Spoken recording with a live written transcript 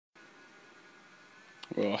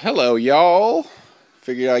Well, hello, y'all.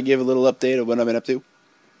 Figured I'd give a little update of what I've been up to.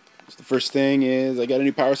 So the first thing is I got a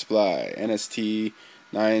new power supply, NST,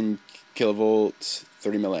 9 kilovolts,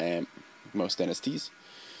 30 milliamp, most NSTs.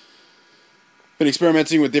 Been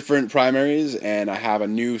experimenting with different primaries, and I have a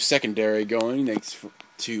new secondary going thanks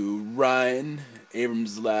to Ryan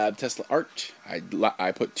Abrams Lab Tesla Art.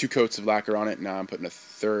 I put 2 coats of lacquer on it. Now I'm putting a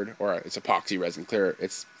third, or it's epoxy resin, clear.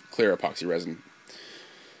 It's clear epoxy resin.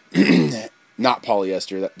 Not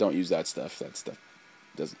polyester. Don't use that stuff. That stuff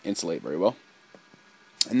doesn't insulate very well.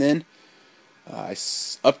 And then I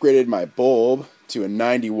upgraded my bulb to a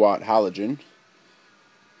 90-watt halogen,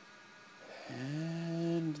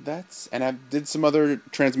 and I did some other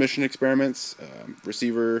transmission experiments. A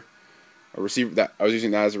receiver that I was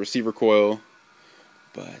using that as a receiver coil,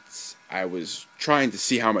 but I was trying to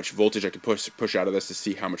see how much voltage I could push out of this to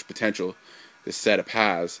see how much potential this setup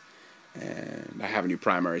has. And I have a new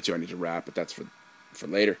primary too I need to wrap, but that's for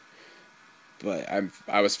later. But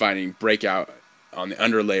I was finding breakout on the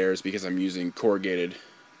under layers because I'm using corrugated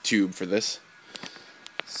tube for this.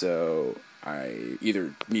 So I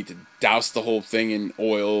either need to douse the whole thing in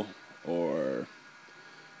oil or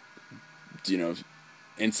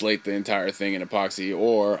insulate the entire thing in epoxy,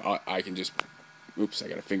 or I can just oops, I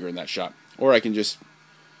got a finger in that shot. Or I can just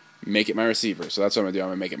make it my receiver. So that's what I'm going to do. I'm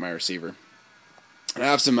going to make it my receiver. I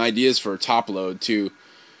have some ideas for top load too,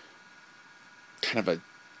 kind of a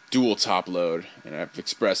dual top load, and I've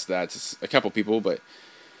expressed that to a couple people, but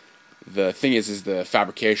the thing is the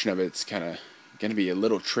fabrication of it's kind of going to be a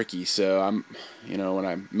little tricky, so when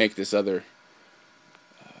I make this other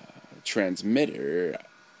transmitter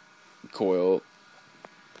coil,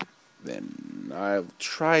 then I'll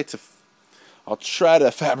try to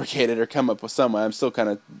fabricate it or come up with some way. I'm still kind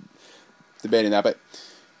of debating that, but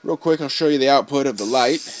real quick, I'll show you the output of the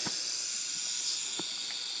light.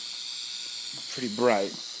 Pretty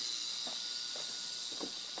bright.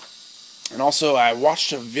 And also, I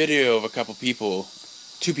watched a video of a couple people,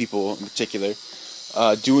 2 people in particular,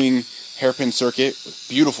 doing hairpin circuit,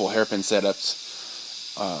 beautiful hairpin setups.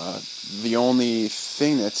 The only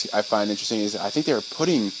thing that I find interesting is I think they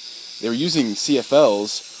were using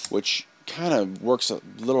CFLs, which kind of works a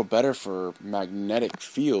little better for magnetic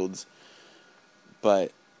fields,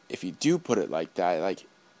 but if you do put it like that,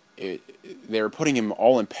 they were putting them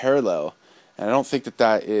all in parallel, and I don't think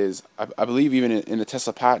that is. I believe even in the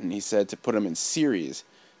Tesla patent, he said to put them in series.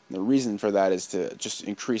 And the reason for that is to just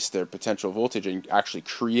increase their potential voltage and actually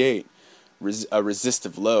create a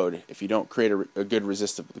resistive load. If you don't create a good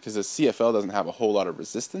resistive, because the CFL doesn't have a whole lot of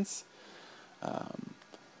resistance.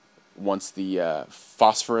 Once the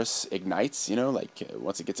phosphorus ignites,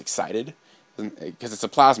 once it gets excited, because it's a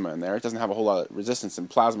plasma in there, it doesn't have a whole lot of resistance, and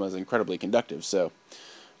plasma is incredibly conductive. So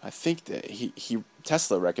I think that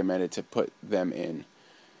Tesla recommended to put them in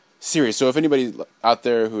series. So if anybody out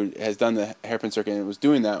there who has done the hairpin circuit and was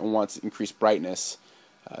doing that and wants increased brightness,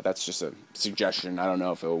 that's just a suggestion. I don't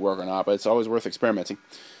know if it will work or not, but it's always worth experimenting.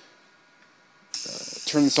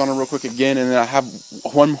 Turn this on real quick again, and then I have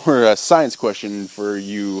one more science question for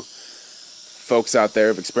you folks out there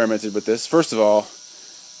who've experimented with this. First of all,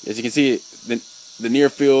 as you can see, the near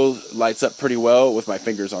field lights up pretty well with my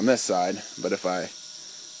fingers on this side, but if I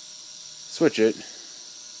switch it, you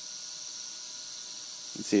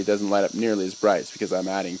can see it doesn't light up nearly as bright. It's because I'm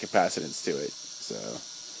adding capacitance to it. So,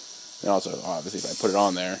 and also, obviously, if I put it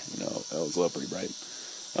on there, it'll glow pretty bright.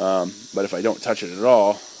 But if I don't touch it at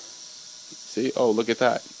all, see, oh, look at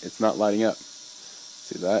that. It's not lighting up.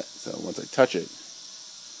 See that? So once I touch it,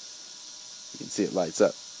 you can see it lights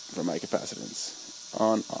up from my capacitance.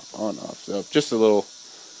 On, off, on, off. So just a little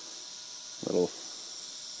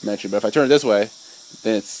mention. But if I turn it this way,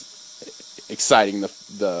 then it's exciting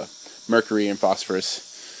the mercury and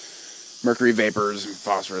phosphorus, mercury vapors and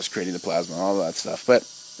phosphorus creating the plasma, all that stuff. But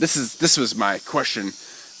this was my question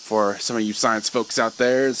for some of you science folks out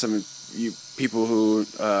there, some of you people who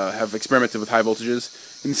have experimented with high voltages.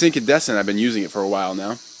 In zinc incandescent, I've been using it for a while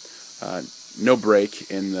now. No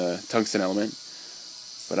break in the tungsten element,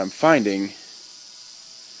 but I'm finding,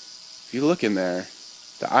 if you look in there,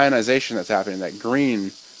 the ionization that's happening, that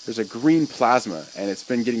green, there's a green plasma, and it's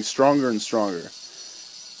been getting stronger and stronger.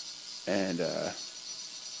 And of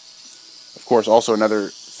course, also another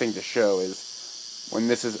thing to show is when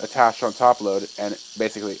this is attached on top load, and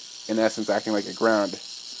basically, in essence, acting like a ground,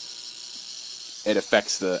 it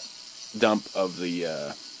affects the dump of the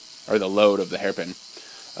or the load of the hairpin.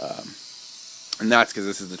 And that's because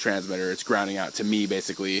this is the transmitter. It's grounding out to me,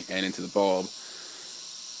 basically, and into the bulb.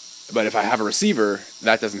 But if I have a receiver,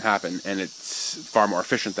 that doesn't happen, and it's far more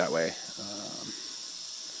efficient that way.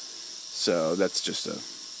 So that's just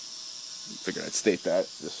Figured I'd state that.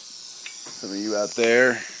 Just some of you out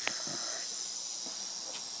there.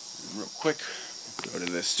 Real quick, go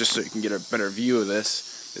to this just so you can get a better view of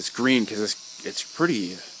this green, because it's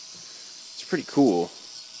pretty cool.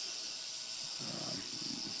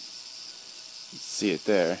 See it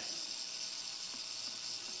there.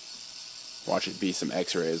 Watch it be some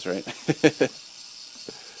X-rays, right?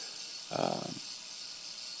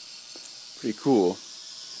 Pretty cool.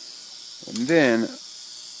 And then the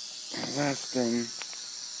last thing is,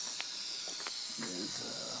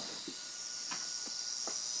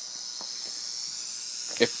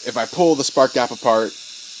 if I pull the spark gap apart,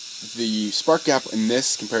 the spark gap in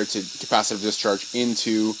this compared to capacitive discharge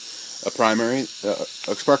into a primary,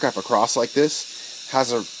 a spark gap across like this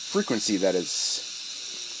has a frequency that is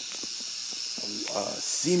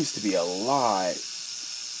seems to be a lot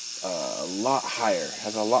higher.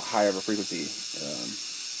 Has a lot higher of a frequency.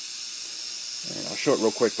 And I'll show it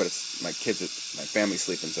real quick, but it's my family's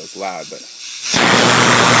sleeping, so it's loud. But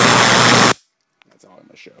that's all I'm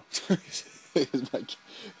gonna show. You're gonna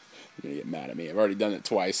get mad at me. I've already done it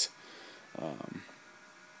twice.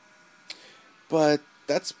 But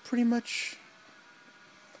that's pretty much.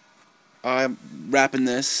 I'm wrapping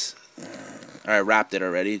this. I wrapped it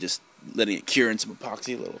already, just letting it cure in some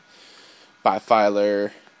epoxy. A little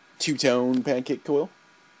bifilar two-tone pancake coil.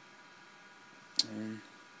 And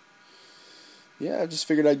yeah, I just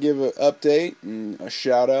figured I'd give an update and a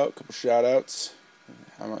couple shout outs.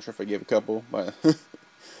 I'm not sure if I gave a couple, but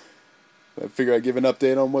I figured I'd give an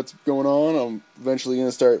update on what's going on. I'm eventually going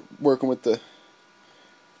to start working with the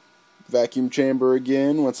vacuum chamber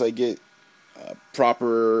again once I get a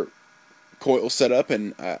proper coil set up,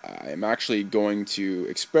 and I'm actually going to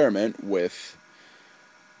experiment with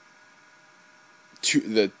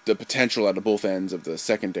the potential at both ends of the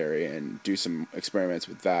secondary and do some experiments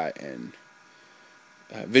with that and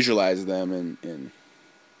visualize them in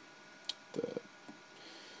the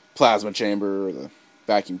plasma chamber or the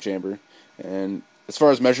vacuum chamber. And as far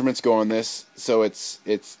as measurements go on this, so it's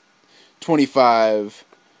 25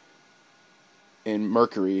 in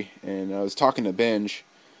mercury, and I was talking to Benj,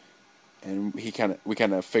 and we kind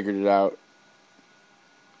of figured it out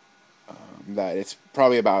that it's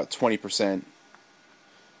probably about 20%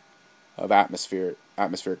 of atmospheric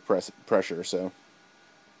pressure. So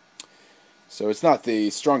it's not the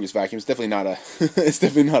strongest vacuum. It's definitely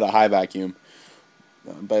not a high vacuum,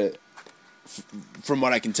 but from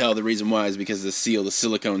what I can tell, the reason why is because the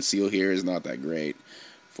silicone seal here is not that great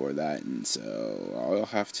for that, and so I'll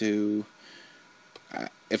have to.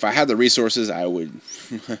 If I had the resources, I would,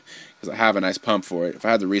 because I have a nice pump for it. If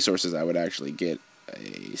I had the resources, I would actually get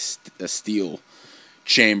a steel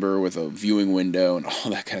chamber with a viewing window and all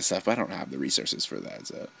that kind of stuff. I don't have the resources for that,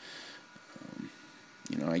 so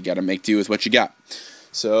I got to make do with what you got.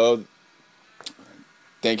 So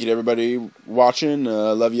thank you to everybody watching.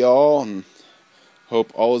 Love you all, and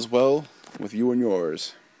hope all is well with you and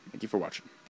yours. Thank you for watching.